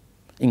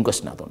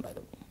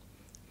ഇൻക്വസ്റ്റിനകത്തുണ്ടായിരുന്നു.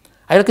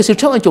 അയാൾക്ക്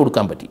ശിക്ഷ വാങ്ങിച്ചു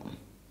കൊടുക്കാൻ പറ്റി.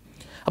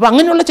 അപ്പോൾ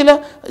അങ്ങനെയുള്ള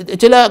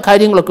ചില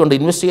കാര്യങ്ങളൊക്കെ ഉണ്ട്.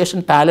 ഇൻവെസ്റ്റിഗേഷൻ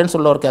ടാലൻസ്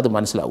ഉള്ളവർക്ക് അത്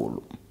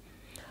മനസ്സിലാവുള്ളൂ.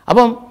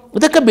 അപ്പം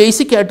ഇതൊക്കെ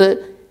ബേസിക്കായിട്ട്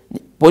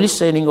പോലീസ്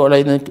ട്രെയിനിങ്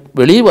കോളേജിൽ നിന്ന്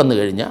വെളിയിൽ വന്നു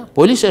കഴിഞ്ഞാൽ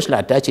പോലീസ് സ്റ്റേഷനിൽ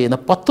അറ്റാച്ച് ചെയ്യുന്ന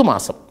 10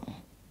 മാസം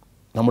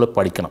നമ്മൾ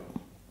പഠിക്കണം.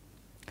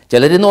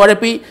 ചിലരിന്ന്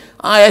ഉഴപ്പി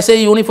SA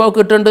യൂണിഫോം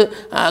ഇട്ടുകൊണ്ട്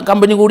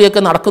കമ്പനി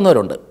കൂടിയൊക്കെ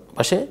നടക്കുന്നവരുണ്ട്.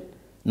 പക്ഷേ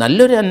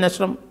നല്ലൊരു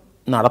അന്വേഷണം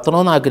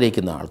നടത്തണമെന്ന്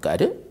ആഗ്രഹിക്കുന്ന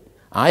ആൾക്കാർ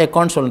ആ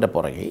അക്കൗണ്ട്സുകളുടെ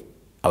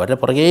അവരുടെ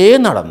പുറകെ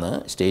നടന്ന്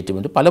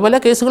സ്റ്റേറ്റ്മെൻറ്റ് പല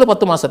കേസുകൾ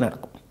 10 മാസം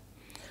നടക്കും.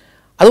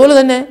 അതുപോലെ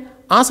തന്നെ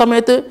ആ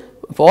സമയത്ത്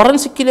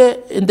ഫോറൻസിക്കിൽ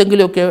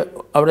എന്തെങ്കിലുമൊക്കെ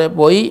അവിടെ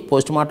പോയി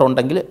പോസ്റ്റ്മോർട്ടം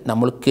ഉണ്ടെങ്കിൽ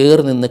നമ്മൾ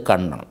കയറി നിന്ന്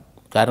കാണണം.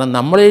 കാരണം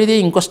നമ്മൾ എഴുതിയ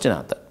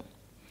ഇൻക്വസ്റ്റിനകത്ത്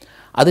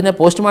അതിനെ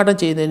പോസ്റ്റ്മോർട്ടം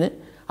ചെയ്യുന്നതിന്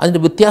അതിൻ്റെ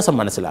വ്യത്യാസം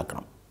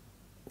മനസ്സിലാക്കണം.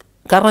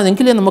 കാരണം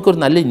എങ്കിലേ നമുക്കൊരു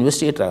നല്ല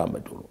ഇൻവെസ്റ്റിഗേറ്റർ ആകാൻ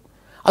പറ്റുള്ളൂ.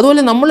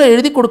 അതുപോലെ നമ്മൾ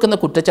എഴുതി കൊടുക്കുന്ന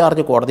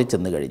കുറ്റച്ചാർജ് കോടതി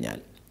ചെന്ന് കഴിഞ്ഞാൽ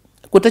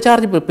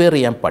കുറ്റച്ചാർജ് പ്രിപ്പയർ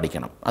ചെയ്യാൻ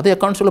പഠിക്കണം. അത്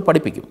അക്കൗണ്ട്സുകൾ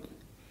പഠിപ്പിക്കും.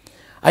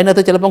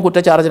 അതിനകത്ത് ചിലപ്പം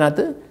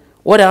കുറ്റച്ചാർജിനകത്ത്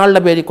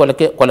ഒരാളുടെ പേര്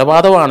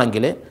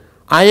കൊലപാതകമാണെങ്കിൽ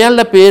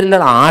അയാളുടെ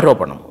പേരിലുള്ള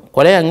ആരോപണം,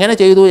 കൊല എങ്ങനെ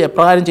ചെയ്തു,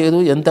 എപ്രകാരം ചെയ്തു,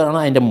 എന്താണ്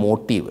അതിൻ്റെ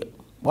മോട്ടീവ്,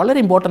 വളരെ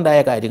ഇമ്പോർട്ടൻ്റ് ആയ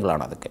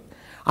കാര്യങ്ങളാണ്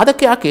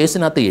അതൊക്കെ ആ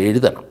കേസിനകത്ത്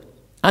എഴുതണം.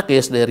 ആ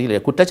കേസ് ഡയറിയിൽ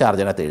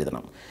കുറ്റച്ചാർജിനകത്ത്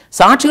എഴുതണം.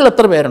 സാക്ഷികൾ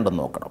എത്ര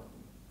പേരുണ്ടെന്ന് നോക്കണം.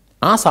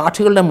 ആ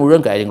സാക്ഷികളുടെ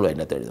മുഴുവൻ കാര്യങ്ങളും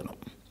അതിനകത്ത് എഴുതണം.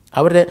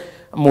 അവരുടെ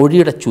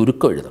മൊഴിയുടെ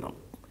ചുരുക്കം എഴുതണം.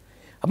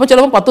 അപ്പം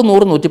ചിലപ്പോൾ 10,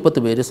 100,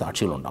 110 പേര്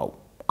സാക്ഷികളുണ്ടാവും.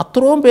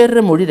 അത്രയും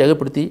പേരുടെ മൊഴി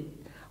രേഖപ്പെടുത്തി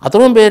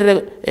അത്രയും പേരുടെ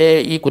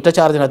ഈ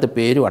കുറ്റച്ചാർജിനകത്ത്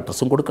പേരും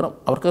അഡ്രസ്സും കൊടുക്കണം.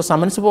 അവർക്ക്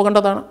സമൻസ്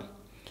പോകേണ്ടതാണ്.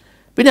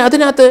 പിന്നെ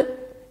അതിനകത്ത്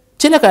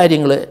ചില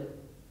കാര്യങ്ങൾ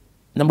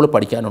നമ്മൾ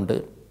പഠിക്കാനുണ്ട്.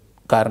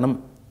 കാരണം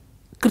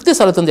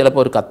കൃത്യസ്ഥലത്തും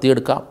ചിലപ്പോൾ ഒരു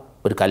കത്തിയെടുക്കാം,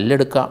 ഒരു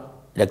കല്ലെടുക്കാം,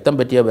 രക്തം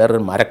പറ്റിയ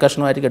വേറൊരു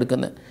മരക്കഷ്ണമായിരിക്കും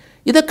എടുക്കുന്നത്.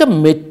 ഇതൊക്കെ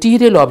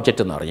മെറ്റീരിയൽ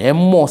ഓബ്ജക്റ്റ് എന്ന് പറയും,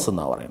 MOS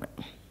എന്നാണ് പറയുന്നത്.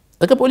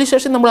 ഇതൊക്കെ പോലീസ്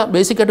സ്റ്റേഷൻ നമ്മൾ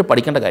ബേസിക്കായിട്ട്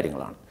പഠിക്കേണ്ട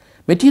കാര്യങ്ങളാണ്.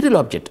 Material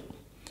object.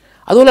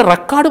 അതുപോലെ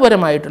റെക്കോർഡ്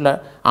പരമായിട്ടുള്ള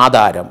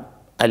ആധാരം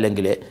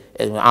അല്ലെങ്കിൽ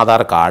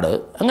ആധാർ കാർഡ്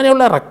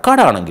അങ്ങനെയുള്ള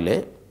റെക്കോർഡാണെങ്കിൽ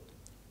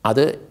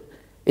അത്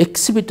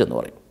എക്സിബിറ്റ് എന്ന്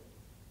പറയും.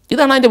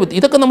 ഇതാണ് അതിൻ്റെ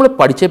ഇതൊക്കെ നമ്മൾ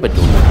പഠിച്ചേ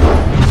പറ്റുള്ളൂ.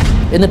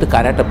 എന്നിട്ട്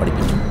കരാട്ടെ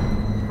പഠിപ്പിച്ചു.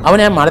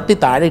 അവനെ മരത്തിൽ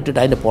താഴെ ഇട്ടിട്ട്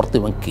അതിൻ്റെ പുറത്ത്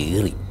ഇവൻ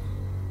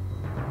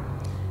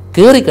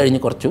കയറിക്കഴിഞ്ഞ്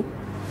കുറച്ചു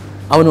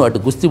അവനുമായിട്ട്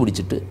ഗുസ്തി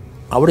പിടിച്ചിട്ട്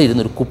അവിടെ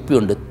ഇരുന്നൊരു കുപ്പി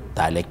കൊണ്ട്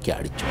തലയ്ക്ക്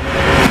അടിച്ചു.